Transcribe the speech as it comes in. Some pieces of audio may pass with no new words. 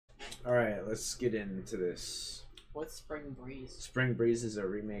Alright, let's get into this. What's Spring Breeze? Spring Breeze is a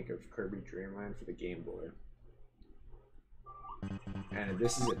remake of Kirby Dream Land for the Game Boy. And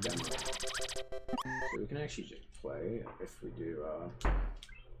this is a demo. So we can actually just play if we do,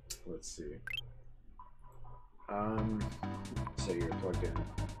 let's see. So you're plugged in.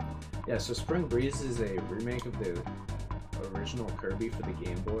 Yeah, so Spring Breeze is a remake of the original Kirby for the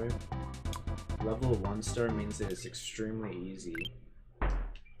Game Boy. Level 1 star means that it's extremely easy.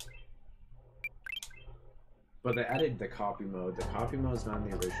 But they added the copy mode. The copy mode is not in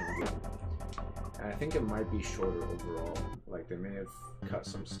the original game. And I think it might be shorter overall. Like, they may have cut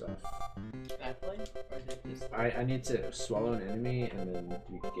some stuff. Can I play? Or is it just... I need to swallow an enemy and then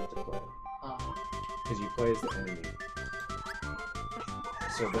you get to play. Because you play as the enemy.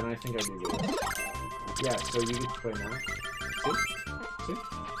 So then I think I do this. Yeah, so you get to play now. See? See?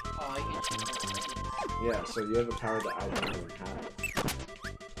 Oh, I get you. Yeah, so you have a power that I don't even have.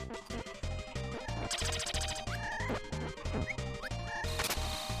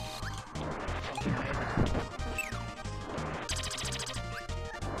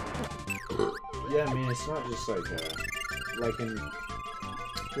 Yeah, I mean, it's not just like in,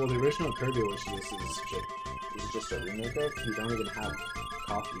 well, the original Kirby, which this is just a remake of, you don't even have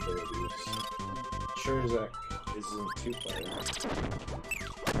copy abilities. Sure as heck isn't 2-player.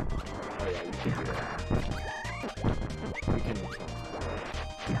 Oh yeah, you can do that. You can.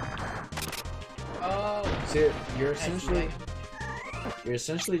 Oh. See, you're essentially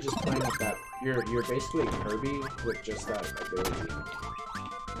just playing with that. You're basically Kirby with just that ability.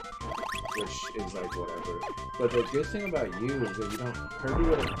 Which is like whatever. But the good thing about you is that you don't. Kirby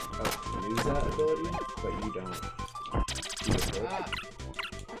would use that ability, but you don't.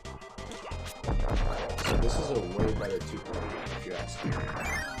 So this is a way better 2-player game if you ask me.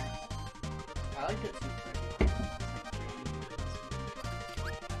 I like the 2-player.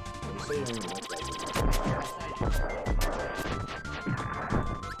 You say you don't even like that game.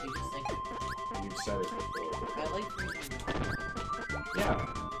 You just think You've said it before. I like 3-player. Yeah.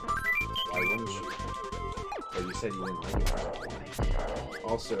 Why wouldn't you? But you said you didn't like it.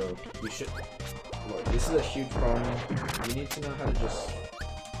 Also, you should. Look, this is a huge problem. You need to know how to just.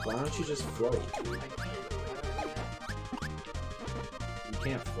 Why don't you just float? You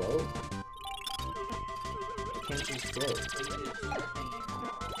can't float? You can't just float.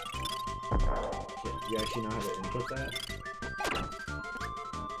 You actually know how to input that?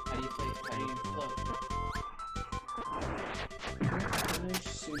 How do you float?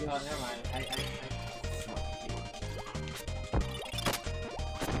 Oh, never mind.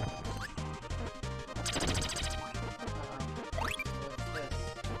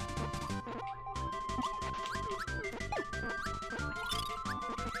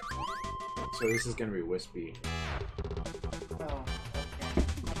 So this is gonna be wispy. Oh, okay.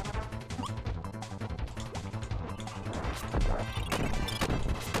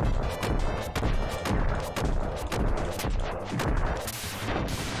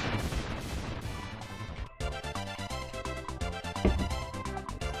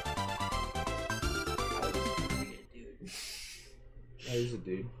 Yeah, he's a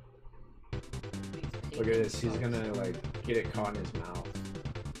dude. Look at this, he's gonna like get it caught in his mouth.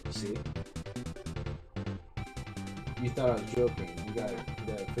 See? You thought I was joking. You got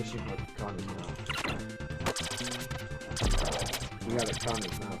the fishing hook caught in his mouth. You got it caught in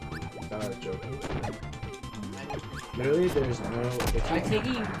his mouth. You thought I was joking. Literally, there's no. I take it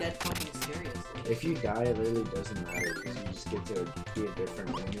you dead fucking seriously. If you die, it literally doesn't matter because you just get to be a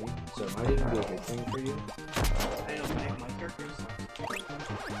different enemy. So it might even be a good thing for you. I don't like my characters.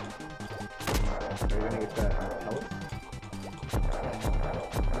 Are you gonna get that health?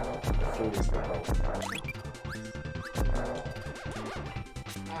 The food is the health.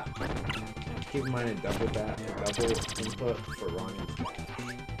 Keep in mind a double input for running.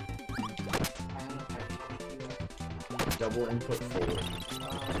 Double input forward.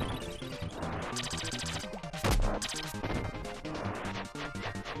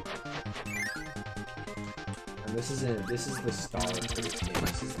 And this is the star for this game.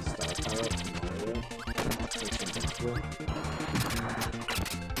 This is the star power up to Mario.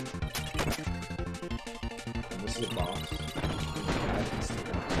 And this is a boss.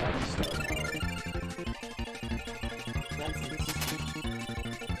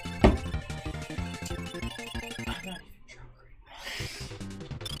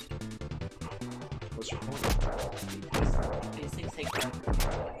 What's your point? These things take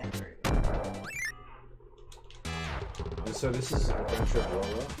forever. So this is Adventure of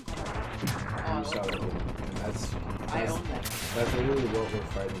Lola. You saw that game. And that's literally what we're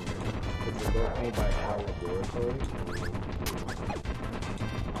fighting here. Because they're both made by Owl Laboratory.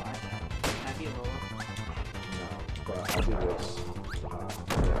 I'll do this.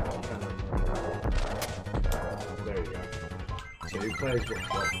 Yeah, there you go. So you play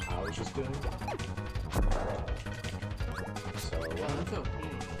what I was just doing. So That's okay.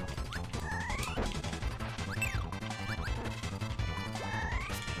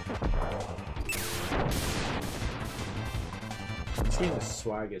 This game is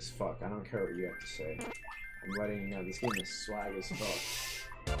swag as fuck. I don't care what you have to say. I'm letting you know this game is swag as fuck.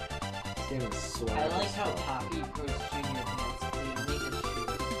 This game is swag I like as how fuck. Poppy approached Junior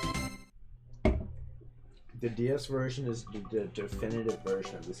against The DS version is the definitive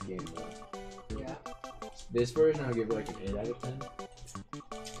version of this game though. Yeah. This version I'll give it like an 8 out of 10.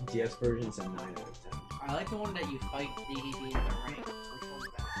 DS version's a 9 out of 10. I like the one that you fight DDD in the ring. Which one's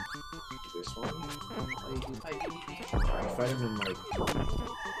that? This one? Oh, you do fight DDD? I fight him in like...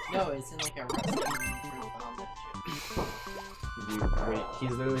 No, it's in like a wrestling group bombs and shit. Wait,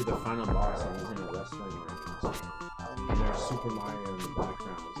 he's literally the final boss and he's in a wrestling ring. And there's Super Mario in the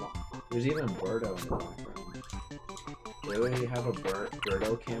background as well. There's even Birdo in the background. Really? Have a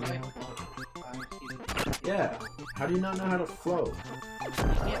Birdo cameo? Yeah. How do you not know how to float? You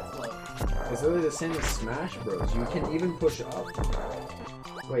can't float. It's literally the same as Smash Bros. You can even push up.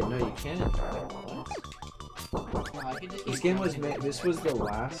 Wait, no, you can't. This game was made. This was the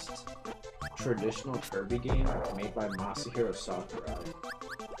last traditional Kirby game made by Masahiro Sakurai.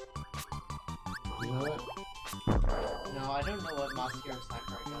 You know that? No, I don't know what Masahiro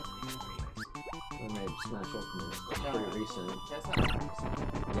Sakurai does anymore. They made Smash Ultimate. It's No. pretty recent. That's not recent.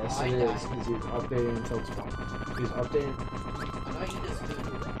 Yes, I it died. is. Because he's updating until 20. He's updating. I know you just do.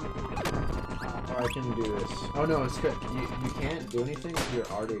 Oh, I can do this. Oh no, it's good. You can't do anything if you're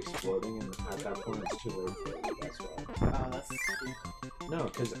already exploding, and at that point it's too late for you. That's why. Oh, that's stupid. No,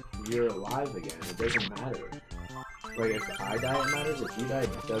 because you're alive again. It doesn't matter. Like if I die, it matters. If you die,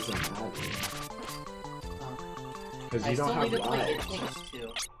 it doesn't matter. Because you don't have I still need to play It lives. Takes Two.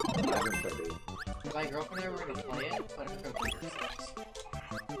 I haven't played it. My girlfriend and I were gonna play it, but her computer sucks.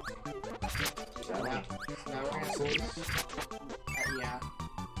 Is that Now, right? so now we're gonna play. Yeah.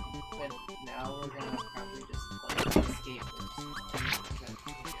 But now we're gonna probably just play Escape Rooms.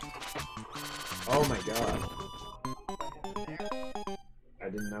 Oh my god. There. I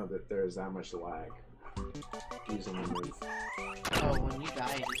didn't know that there's that much lag using the move. Oh, when you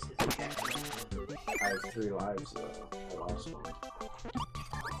die, it just hits you back. I have 3 lives though. I lost one.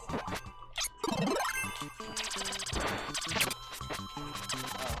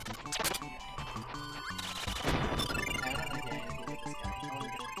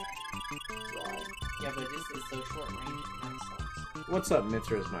 Yeah, but this is so short range, and that sucks. What's up,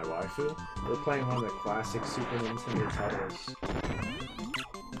 Mitra is my waifu? We're playing one of the classic Super Nintendo titles.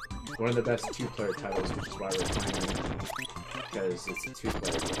 One of the best 2-player titles, which is why we're playing it. Because it's a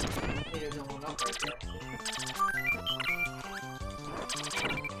 2-player game. Hey, there's a one up right there.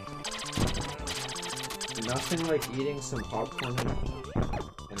 Nothing like eating some popcorn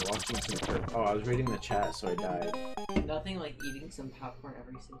and watching some Kirby. Oh, I was reading the chat, so I died. Nothing like eating some popcorn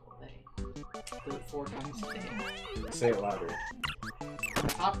every single day. Do it 4 times a day. Say it louder.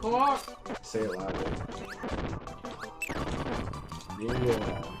 Popcorn! Say it louder.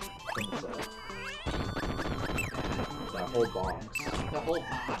 Yeah. Finish that. That whole box. The whole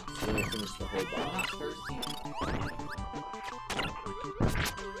box. You're gonna finish the whole I'm not box. thirsty.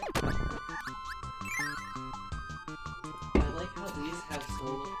 I like how these have so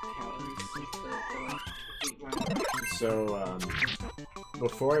little calories since the So,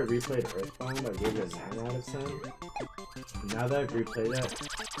 before I replayed Earthbound, I gave it a 9 out of 10. Now that I've replayed it,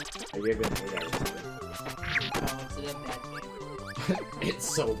 I gave it an 8 out of 10. Oh, it's a bad game. It's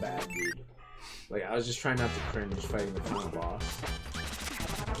so bad, dude. Like, I was just trying not to cringe fighting the final boss.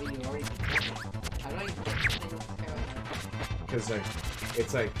 I mean, you already... How do I get something with calories? Because, like,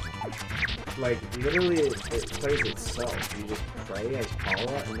 it's like, literally, it plays itself. You just pray as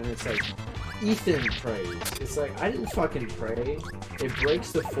Paula, and then it's like, Ethan prays. It's like, I didn't fucking pray. It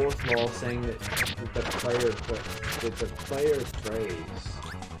breaks the 4th wall saying that the player prays.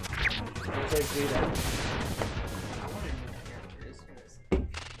 I was like, dude, I want to know characters.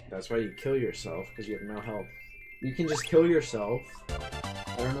 that's why you kill yourself, because you have no health. You can just kill yourself.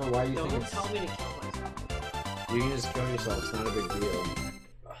 I don't know why you think Don't it's... tell me to kill myself. You can just kill yourself, it's not a big deal.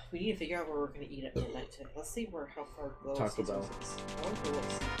 We need to figure out where we're gonna eat at midnight today. Let's see how far Little Taco Caesars Bell. is. I want to Little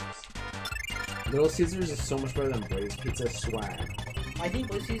Caesars. Little Caesars is so much better than Blaze Pizza swag. I think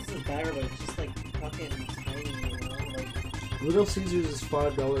Little Caesars is better, but it's just like fucking tiny, you know? Like, Little Caesars is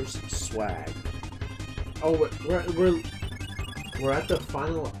 $5 swag. Oh, we're at the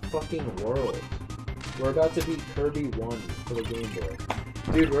final fucking world. We're about to beat Kirby 1 for the Game Boy.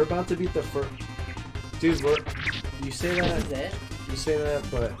 Dude, we're about to beat the first... Dude, You say This that. is it? You say that,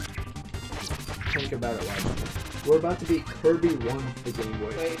 but think about it logically. We're about to beat Kirby 1 for the Game Boy.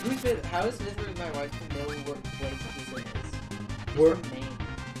 Wait, how is Smith with my wife to know what place this is? We're- What's her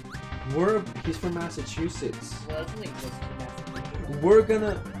name? He's from Massachusetts. Well, that's only close to Massachusetts.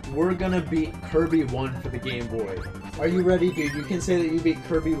 We're gonna beat Kirby 1 for the Game Boy. Are you ready, dude? You can say that you beat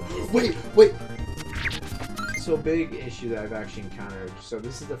Kirby. Wait. So big issue that I've actually encountered. So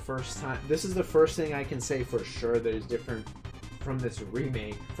this is the first time. This is the first thing I can say for sure that is different from this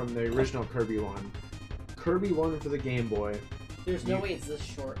remake from the original Kirby 1. Kirby 1 for the Game Boy. There's no way it's this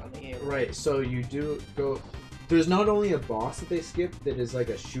short on the Game Boy. Right. So you do go. There's not only a boss that they skip that is like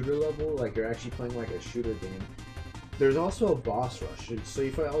a shooter level, like you're actually playing like a shooter game. There's also a boss rush, so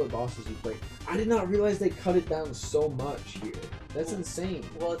you fight all the bosses you play. I did not realize they cut it down so much here. That's insane.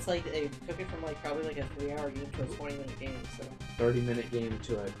 Well, it's like they took it from like probably like a 3-hour game to a 20-minute game, so 30-minute game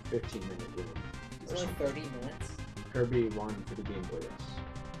to a 15-minute game. it's only 30 minutes. Kirby 1 for the Game Boy, yes.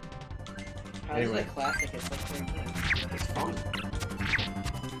 How Anyway. is it a classic? It's like 30 minutes. It's fun.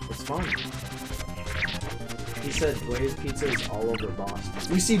 It's fun. He said Blaze Pizza is all over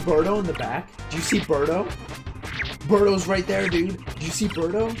Boston. We see Birdo in the back. Do you see Birdo? Birdo's right there, dude. Do you see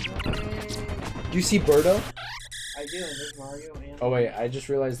Birdo? Do you see Birdo? I do, and there's Mario and... Oh wait, I just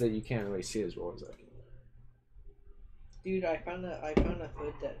realized that you can't really see as well as I can. Dude, I found a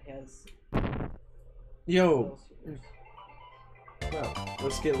hood that has... Yo! Well,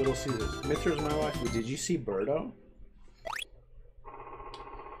 let's get Little Caesars. Mithra's my wife. Did you see Birdo?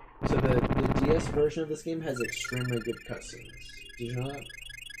 So the DS version of this game has extremely good cutscenes. Did you know that?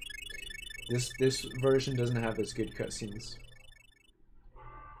 This version doesn't have as good cutscenes.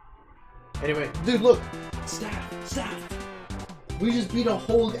 Anyway, dude, look! Stop! We just beat a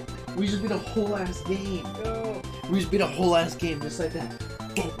whole ass game. Go! We just beat a whole ass game just like that.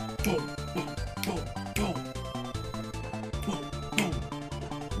 Boom, boom, boom, boom, boom. Boom,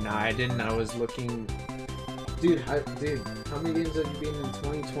 boom. Nah, I didn't. I was looking. Dude, how many games have you been in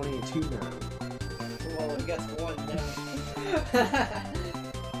 2022 now? Well, I guess one now.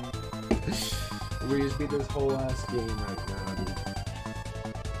 We just beat this whole ass game right now, dude.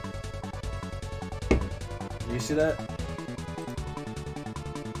 You see that?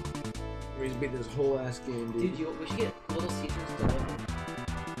 We just beat this whole ass game, dude. Dude, we should get Little Caesars delivered.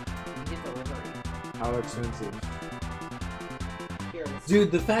 We get delivery. How expensive? Here, let's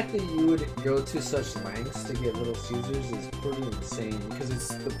Dude, the fact that you would go to such lengths to get Little Caesars is pretty insane. Because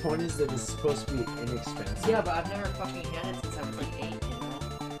the point is that it's supposed to be inexpensive. Yeah, but I've never fucking had it since I was like 8, you know?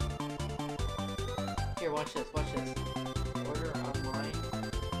 Here, watch this. Order online.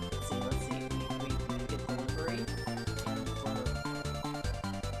 Let's see. We get delivery.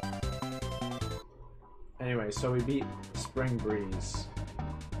 And Anyway, so we beat Spring Breeze.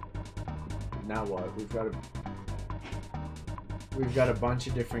 Now what? We've got a bunch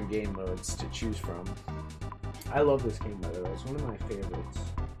of different game modes to choose from. I love this game, by the way. It's one of my favorites.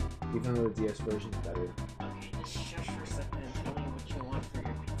 Even though the DS version's better. okay, just shush for a second and tell me what you want for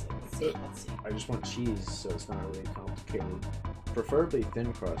your pizza. Let's see. I just want cheese, so it's not really complicated. Preferably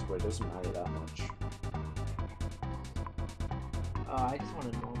thin crust, but it doesn't matter that much. I just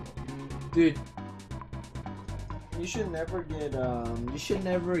want a normal. Dude, you should never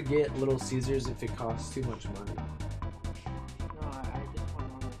get Little Caesars if it costs too much money. No, I just want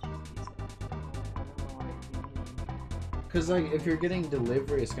normal cheese pizza. I don't know why you need. Cause like if you're getting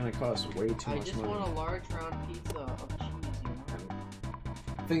delivery, it's gonna cost way too I much just money. want a large round pizza of cheese, you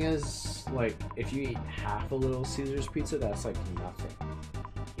know? Thing is, like if you eat half a Little Caesars pizza, that's like nothing.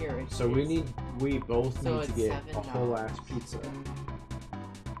 Here, it's, So we both so need to it's get a $7. whole ass pizza.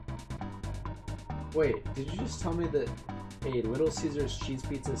 Wait, did you just tell me that a Little Caesars cheese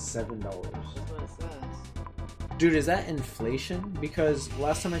pizza is $7? That's what it says. Dude, is that inflation? Because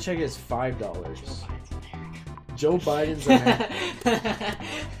last time I checked, it's $5. Joe Biden's America.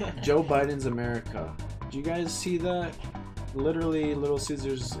 Joe Biden's America. Do you guys see that? Literally, Little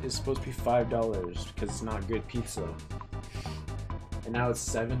Caesars is supposed to be $5 because it's not good pizza. And now it's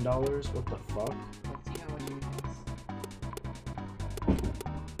 $7? What the fuck? Let's see how much it costs.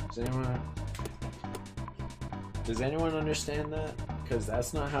 Does anyone understand that? Because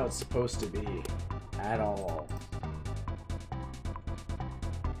that's not how it's supposed to be. At all.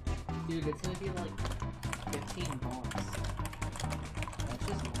 Dude, it's gonna be like $15. That's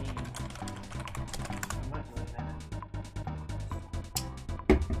just lame. I'm not doing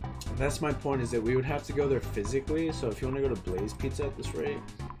that. That's my point, is that we would have to go there physically, so if you want to go to Blaze Pizza at this rate...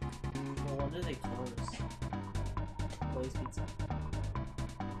 Well, when do they close? Blaze Pizza.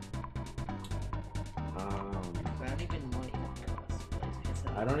 I don't even want to eat a Blaze Pizza.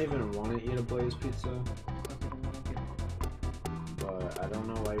 I don't even want to eat a Blaze Pizza. Okay, then we don't get I don't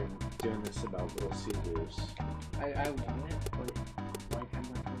know why you're doing this about Little Caesars. I want it, but like I'm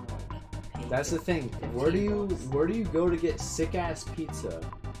not gonna like pay. That's the thing. Where do you go to get sick ass pizza?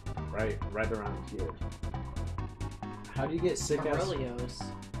 Right around here. How do you get sick ass? Aurelio's.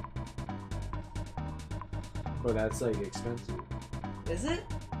 But that's like expensive. Is it?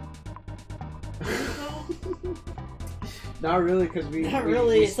 Not really, because we Not we,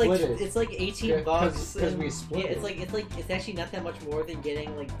 really. we It's like split it. it's like $18 because we split yeah, it. it's like it's actually not that much more than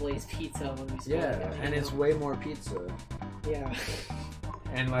getting like Blaze Pizza when we split Yeah, it. and it's way more pizza. Yeah.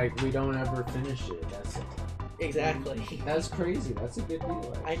 And like we don't ever finish it. Exactly. That's crazy. That's a good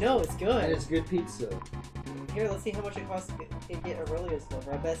deal. I know, it's good. And it's good pizza. Here, let's see how much it costs to get Aurelio's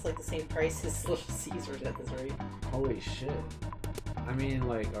liver. I bet it's like the same price as Little Caesars at this rate. Holy shit. I mean,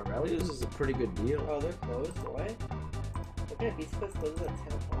 like, Aurelio's is a pretty good deal. Oh, they're closed? What? Look at Pizza Hut's closes at 10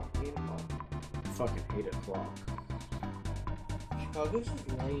 o'clock, 8 o'clock. Fucking 8 o'clock. Chicago's just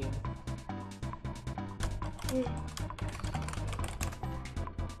lame.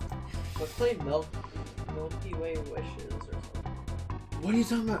 Let's play Milky Way Wishes or something. What are you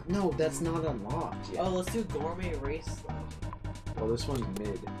talking about? No, that's not unlocked yet. Oh, let's do Gourmet Race Slash. Well, this one's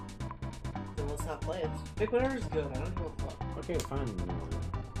mid. Then let's not play it. Pick whatever's good. I don't give a fuck. Okay, fine.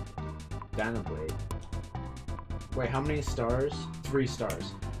 Dynablade. Wait, how many stars? 3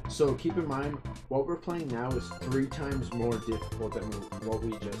 stars. So keep in mind, what we're playing now is 3 times more difficult than what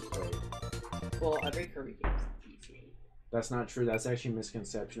we just played. Well, every Kirby game is easy. That's not true. That's actually a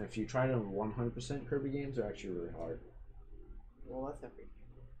misconception. If you try it on 100% Kirby games, they're actually really hard. Well, that's every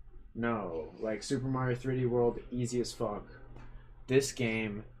game. No, like Super Mario 3D World, easy as fuck. This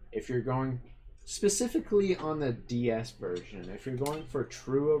game, if you're going specifically on the DS version, if you're going for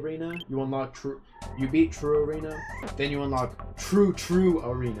True Arena, you unlock you beat True Arena, then you unlock True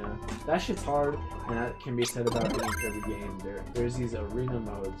Arena. That shit's hard, and that can be said about any Kirby game. There's these arena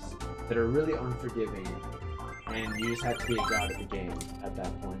modes that are really unforgiving, and you just have to be a god of the game at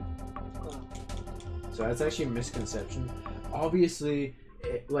that point. So that's actually a misconception. Obviously,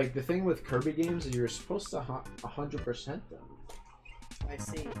 like the thing with Kirby games is you're supposed to 100% them. I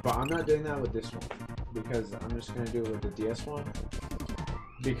see. But I'm not doing that with this one because I'm just gonna do it with the DS one.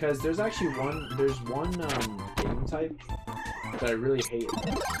 Because there's actually one game type that I really hate in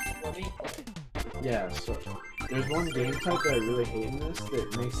this. Let me play. Yeah, so there's one game type that I really hate in this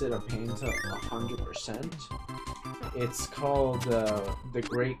that makes it a pain to 100%. It's called the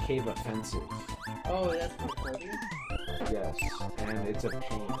Great Cave Offensive. Oh, that's from Kirby? Yes, and it's a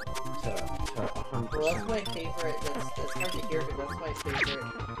pain to 100%. Well, that's my favorite. That's hard to hear, but that's my favorite,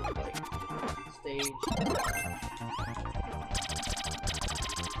 like, stage.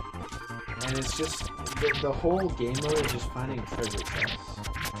 And it's just, the whole game mode is just finding treasure chests.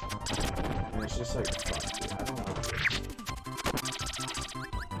 And it's just like, fuck, dude, I don't like this.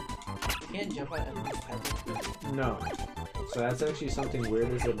 You can't jump on enemies ever. No. So that's actually something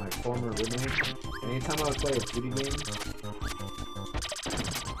weird is that my former roommate, anytime I would play a 2D game,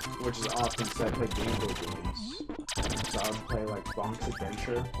 which is often because I play Game Boy games, so I would play like Bonk's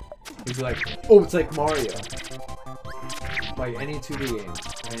Adventure, he'd be like, oh, it's like Mario. Like any 2D game.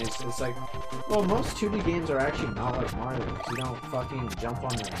 And it's like, well, most 2D games are actually not like Mario, because you don't fucking jump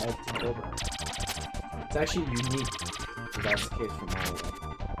on their head to kill them. It's actually unique if that's the case for Mario.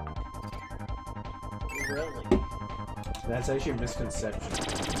 Really? That's actually a misconception.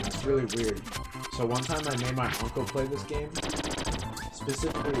 It's really weird. So one time I made my uncle play this game,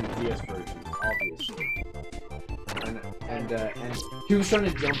 specifically the DS version, obviously. And he was trying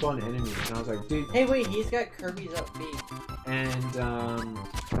to jump on enemies, and I was like, dude. Hey, wait, he's got Kirby's up B. And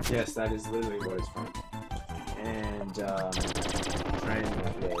yes, that is literally what it's from. And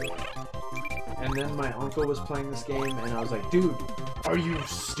and then my uncle was playing this game, and I was like, dude, are you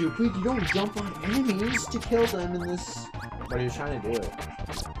stupid? You don't jump on enemies to kill them in this. But he was trying to do it.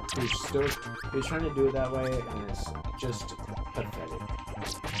 He was trying to do it that way, and it's just pathetic.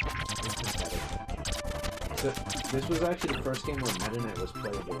 It's pathetic. So, this was actually the first game where Meta Knight was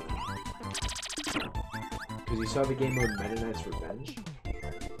playable. Because you saw the game mode Meta Knight's Revenge.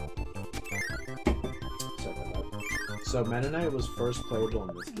 So Meta Knight was first playable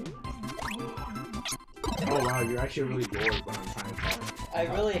in this game. Oh wow, you're actually really bored when I'm trying to talk. I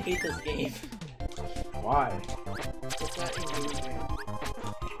really hate this game. Why? It's not engaging.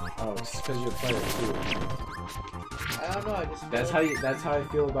 Oh, it's because you're a player too. I don't know, I just That's how I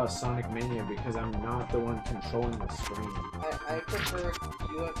feel about Sonic Mania, because I'm not the one controlling the screen. I prefer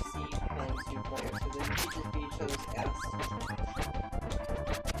UFC playing 2 players, so then you can just beat each other's ass.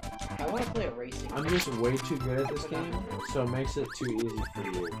 I want to play a racing game. I'm just way too good at this game, so it makes it too easy for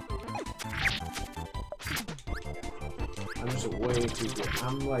you. I'm just way too good.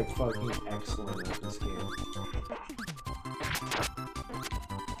 I'm like fucking excellent at this game.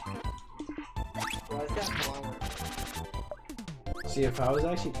 Why is that flower? See, if I was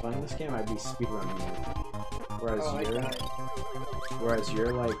actually playing this game, I'd be speedrunning it. Whereas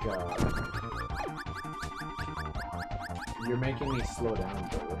you're like, you're making me slow down,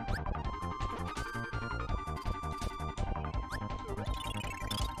 bro.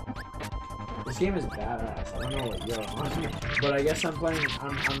 This game is badass. I don't know what you're on, but I guess I'm player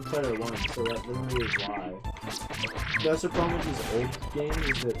 1, so that literally is why. That's the problem with these old games,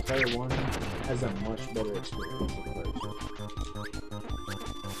 is that player 1 has a much better experience than player 2.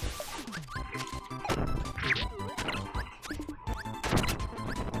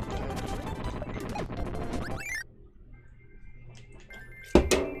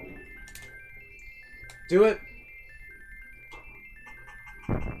 Do it!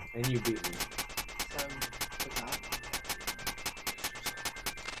 And you beat me.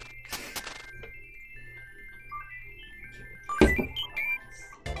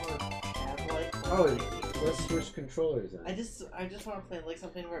 Oh, let's switch controllers then. I just want to play like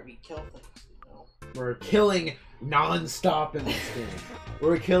something where we kill things, you know? We're killing non-stop in this game.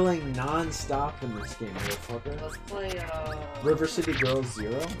 We're killing non-stop in this game, motherfucker. Let's play, River City Girls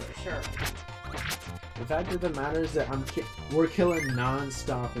 0? Sure. The fact of the matter is that we're killing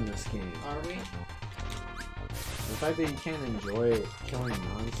non-stop in this game. Are we? The fact that you can't enjoy killing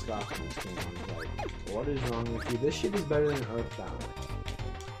non-stop in this game is like, what is wrong with you? This shit is better than Earthbound.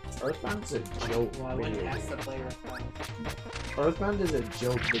 Earthbound's a joke video game. Earthbound is a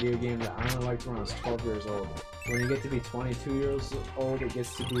joke video game that I only liked when I was 12 years old. When you get to be 22 years old, it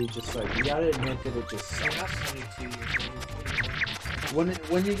gets to be just like, you gotta admit that it just sucks. I'm not 22 years old.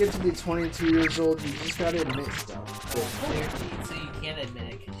 When you get to be 22 years old, you just gotta admit stuff. So you can't admit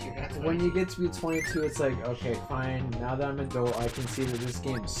it because you're not 22. When you get to be 22, it's like, okay, fine. Now that I'm an adult, I can see that this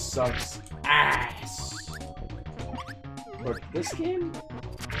game sucks ass. But this game,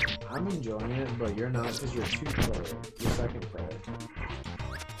 I'm enjoying it, but you're not because you're 2-player. You're 2nd player.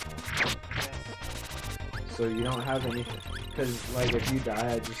 So you don't have anything. Because, like, if you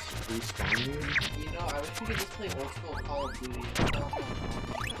die, I just respawn you. You know, I wish we could just play old school Call of Duty.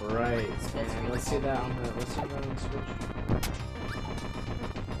 Right. Let's see that on the Switch.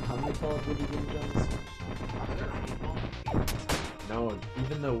 How many Call of Duty games on the Switch? No,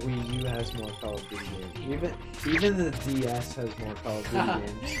 even the Wii U has more Call of Duty games. Even the DS has more Call of Duty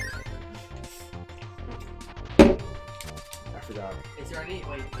games. I forgot. Is there a way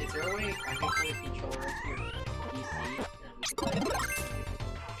I can put a controller to your PC and we can play?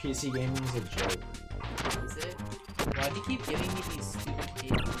 PC gaming is a joke. Is it? Why do you keep giving me these stupid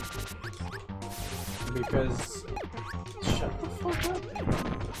games? Because shut the fuck up.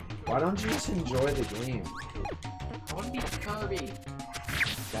 Why don't you just enjoy the game? I want to be Kirby.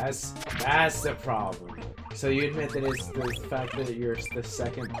 That's the problem. So you admit that it's the fact that you're the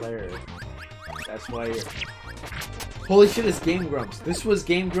 2nd player. That's why you're... Holy shit, it's Game Grumps. This was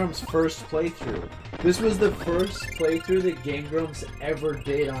Game Grumps' first playthrough. This was the first playthrough that Game Grumps ever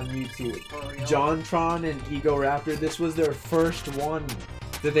did on YouTube. JonTron and Ego Raptor, this was their first one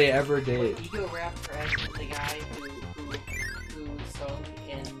that they ever did. Ego Raptor as the guy who sung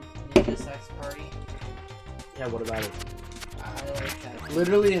in Ninja Sex Party. Yeah, what about it? I like that.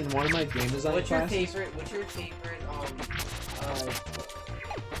 Literally in one of my game design What's classes. What's your favorite,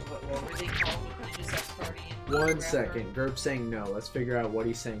 what were they called with Ninja Sex Party? One second. Gerb's saying no. Let's figure out what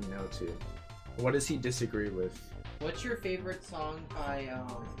he's saying no to. What does he disagree with? What's your favorite song by,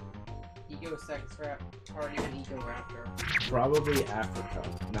 Ego Sex Party and Ego Raptor? Probably Africa.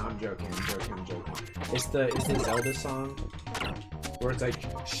 No, I'm joking. It's the Zelda song where it's like,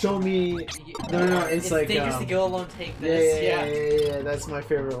 show me. No, it's like. They used to go alone take this. Yeah. That's my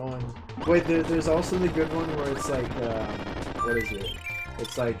favorite one. Wait, there's also the good one where it's like, what is it?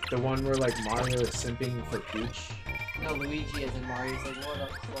 It's like the one where like Mario is simping for Peach. No, Luigi as in Mario's like, what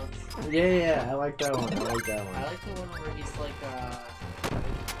up, sluts? Yeah, I like that one. I like the one where he's like,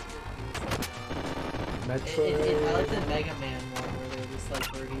 Metroid. I like the Mega Man one where they're just like,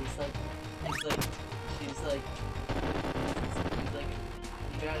 where he's like,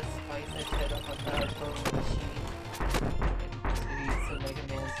 you gotta spice that shit up on that total machine. So Mega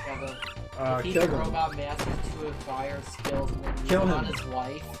Man's gotta keep the robot masters to acquire skills and then use them on his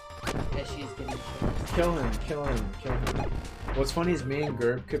wife as she's getting killed. Kill him. What's funny is me and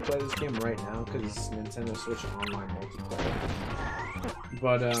Gerb could play this game right now because it's Nintendo Switch Online multiplayer.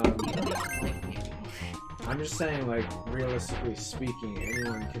 But I'm just saying, like, realistically speaking,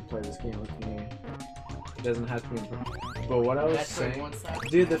 anyone could play this game with me. It doesn't have to be in But what I was saying...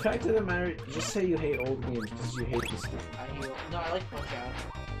 Dude, the fact of the matter, just say you hate old games because you hate this game. No, I like Punch-Out.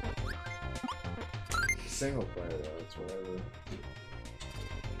 Single player though, it's whatever.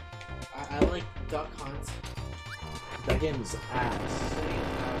 I like Duck Hunt. That game is ass.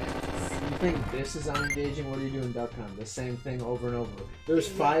 You think this is unengaging? What are you doing, Duck Hunt? The same thing over and over. There's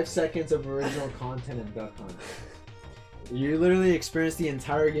 5 seconds of original content in Duck Hunt. You literally experience the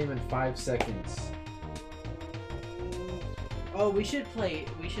entire game in 5 seconds. Oh, we should play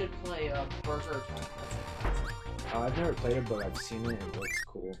Burger Time. I've never played it, but I've seen it and it looks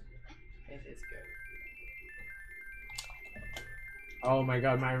cool. It's good. Oh my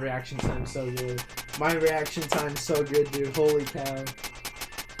god, my reaction time's so good. My reaction time's so good, dude. Holy cow.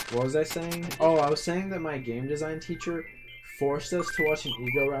 What was I saying? Oh, I was saying that my game design teacher forced us to watch an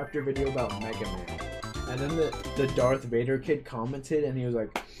Ego Raptor video about Mega Man. And then the Darth Vader kid commented and he was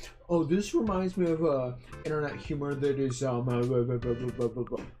like, oh, this reminds me of internet humor that is blah, blah, blah, blah, blah, blah,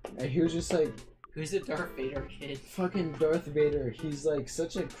 blah. And he was just like, who's the Darth Vader kid? Fucking Darth Vader. He's like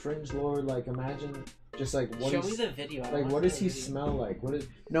such a cringe lord. Like imagine just like what Show me the video. Like what does he smell like?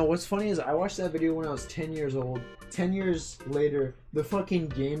 No, what's funny is I watched that video when I was 10 years old. 10 years later, the fucking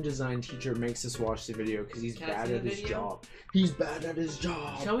game design teacher makes us watch the video because he's bad at his job. He's bad at his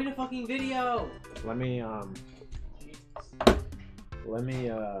job. Show me the fucking video. Let me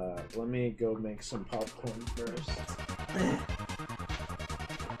go make some popcorn first.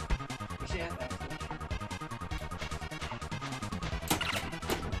 We should have that.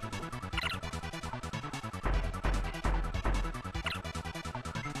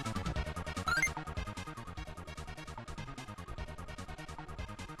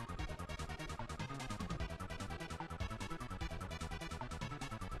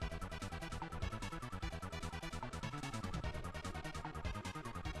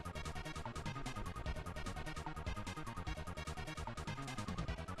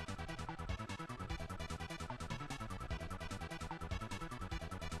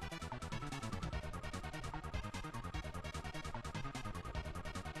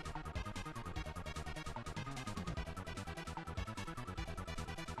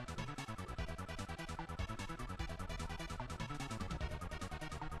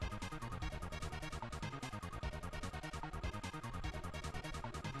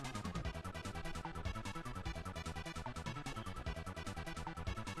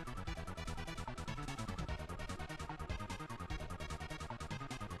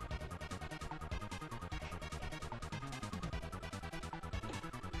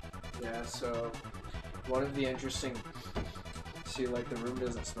 Yeah, so one of the interesting... See, like, the room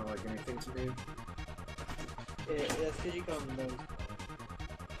doesn't smell like anything to me. That's because you got those.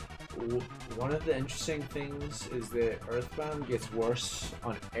 One of the interesting things is that Earthbound gets worse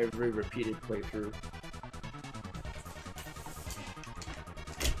on every repeated playthrough.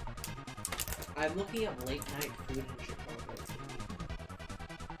 I'm looking at late night food in Chicago.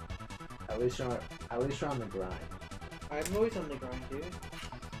 At least you're on the grind. I'm always on the grind, dude.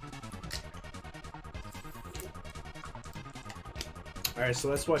 Alright, so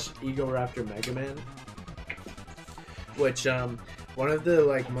let's watch Ego Raptor Mega Man. Which, one of the,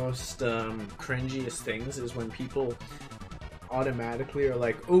 like, most, cringiest things is when people automatically are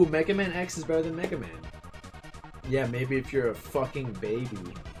like, oh, Mega Man X is better than Mega Man. Yeah, maybe if you're a fucking baby.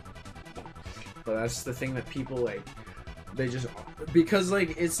 But that's the thing that people, like, they just... Because,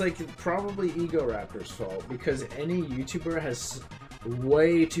 like, it's, like, probably Ego Raptor's fault. Because any YouTuber has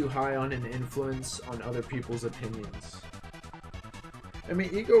way too high on an influence on other people's opinions. I mean,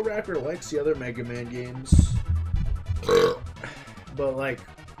 Ego Raptor likes the other Mega Man games. But, like,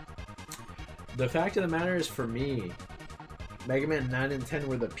 the fact of the matter is, for me, Mega Man 9 and 10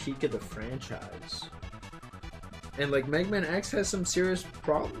 were the peak of the franchise. And, like, Mega Man X has some serious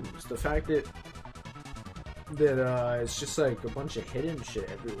problems. The fact that it's just, like, a bunch of hidden shit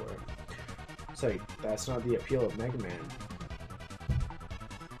everywhere. It's like, that's not the appeal of Mega Man.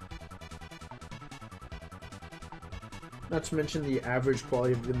 Not to mention the average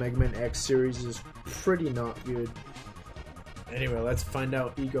quality of the Mega Man X series is pretty not good. Anyway, let's find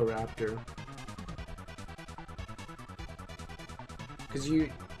out Ego Raptor. Because you...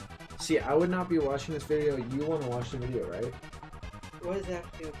 See, I would not be watching this video. You want to watch the video, right? What does that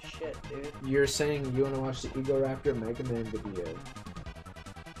have to do with shit, dude? You're saying you want to watch the Ego Raptor Mega Man video.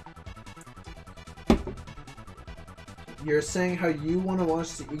 You're saying how you want to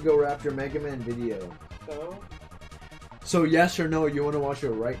watch the Ego Raptor Mega Man video. So? So yes or no, you want to watch it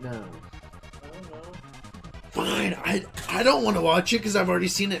right now? I don't know. Fine, I don't want to watch it because I've already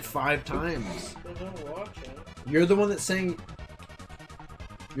seen it 5 times. Then don't watch it. You're the one that's saying...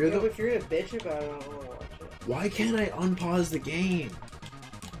 If you're gonna bitch about it, I don't want to watch it. Why can't I unpause the game?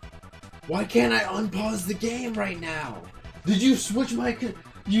 Why can't I unpause the game right now? Did you switch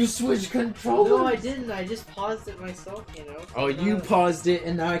you switched controller? No, I didn't. I just paused it myself, you know. Oh, you paused it,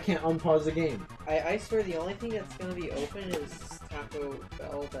 and now I can't unpause the game. I swear the only thing that's gonna be open is Taco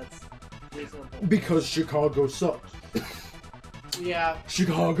Bell. That's reasonable. Because Chicago sucks. Yeah.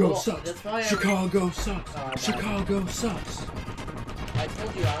 Chicago sucks. That's why Chicago sucks. Chicago sucks. I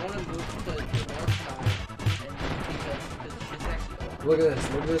told you I want to move to the north side, and because it's actually open. Look at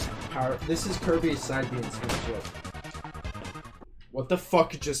this. Look at this power. This is Kirby's side being switched up. What the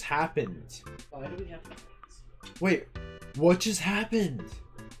fuck just happened? Why do we have to? Wait, what just happened?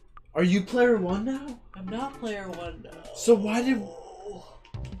 Are you player 1 now? I'm not player 1 now. So why did...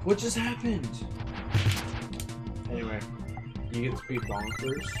 What just happened? Anyway, you get to be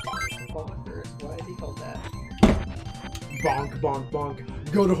bonkers. Bonkers? Why is he called that? Bonk, bonk,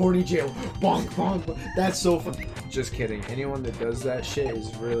 bonk. Go to horny jail. Bonk, bonk, bonk. That's so fun. Just kidding. Anyone that does that shit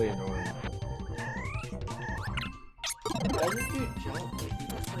is really annoying. Why does this dude jump? He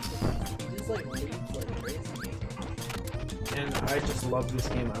just leaps like crazy. And I just love this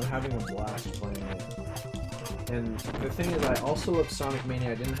game. I'm having a blast playing it. And the thing is, I also love Sonic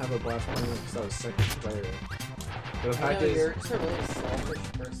Mania. I didn't have a blast playing it because I was second player. But the fact is, you're just a really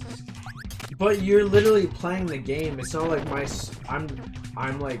selfish person. But you're literally playing the game. It's not like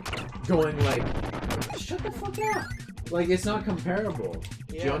I'm like going like, shut the fuck up. Like, it's not comparable.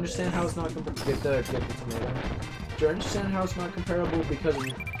 Yeah, do you understand how it's not comparable? Get the tomato. Do you understand how it's not comparable? Because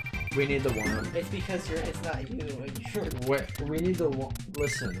we need the 1-up. It's because it's not you. We need the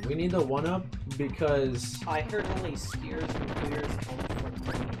listen. We need the 1-up because I heard only skiers and clears come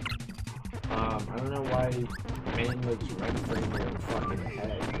from. I don't know why Maine looks rent-free in your fucking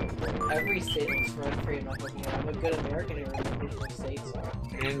head. Every state looks rent-free in my fucking head. I'm a good American here in individual states.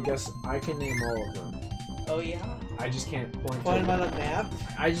 And guess I can name all of them. Oh yeah? I just can't point them on a map?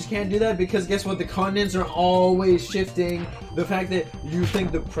 I just can't do that because guess what? The continents are always shifting. The fact that you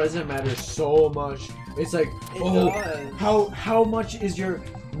think the present matters so much. It's like, how much is your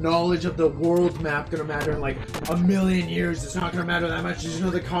knowledge of the world map gonna matter in like a million years? It's not gonna matter that much. Did you know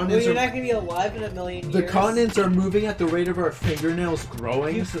the continents you're not gonna be alive in a million years. The continents are moving at the rate of our fingernails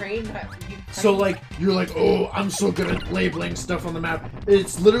growing. Ukraine. So like, you're like, oh, I'm so good at labeling stuff on the map.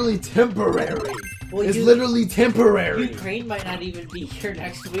 It's literally temporary. Well, it's literally temporary. Ukraine might not even be here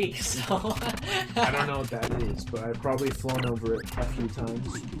next week, so... I don't know what that is, but I've probably flown over it a few times.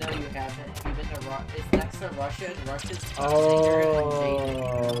 No, you haven't. You've been to It's next to Russia, and Russia's...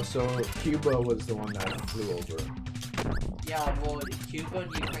 Oh, so Cuba was the one that flew over. Yeah, well, Cuba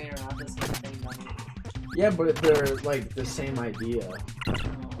and Ukraine are not the same thing, money. Yeah, but they're, like, the same idea. No,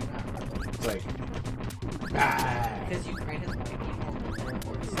 not really. It's like... Because Ukraine is like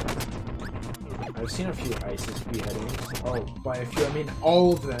I've seen a few ISIS beheadings. Oh, by a few, I mean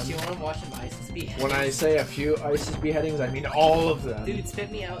all of them. Do you want to watch some ISIS beheadings? When I say a few ISIS beheadings, I mean all of them. Dude,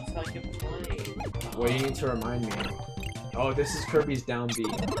 spit me out so I can play. Well, you need to remind me. Oh, this is Kirby's down B.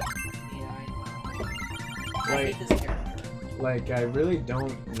 Yeah, I know. Like, I hate this character. Like, I really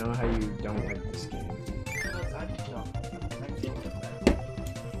don't know how you don't like this game.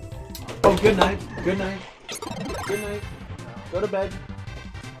 Oh, good night. Good night. Good night. Go to bed.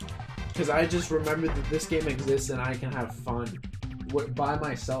 Because I just remembered that this game exists and I can have fun by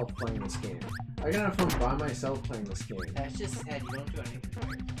myself playing this game. I can have fun by myself playing this game. That's just sad. You don't do anything for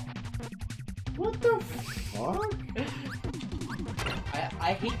yourself. What the fuck?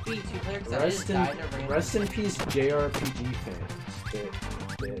 I hate being two-player because I just died in a random... Rest in peace, JRPG fans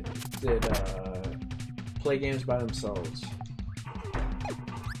that play games by themselves.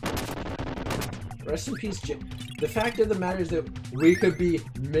 Rest in peace, The fact of the matter is that we could be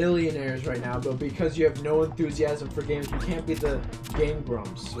millionaires right now, but because you have no enthusiasm for games, we can't be the Game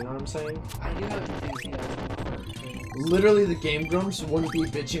Grumps. You know what I'm saying? I do have enthusiasm for games. Literally, the Game Grumps wouldn't be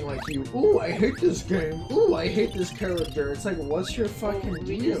bitching like you. Ooh, I hate this game. Ooh, I hate this character. It's like, what's your fucking deal?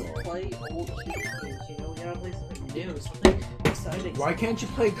 We just play old games, you know? We gotta play something new, something exciting. Why can't you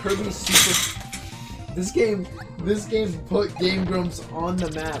play Kirby Super... This game put Game Grumps on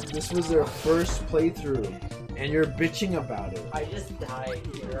the map. This was their first playthrough. And you're bitching about it. I just died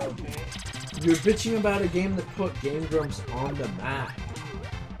here, okay? You're bitching about a game that put Game Grumps on the map.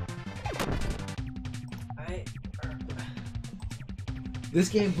 This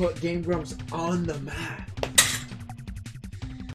game put Game Grumps on the map.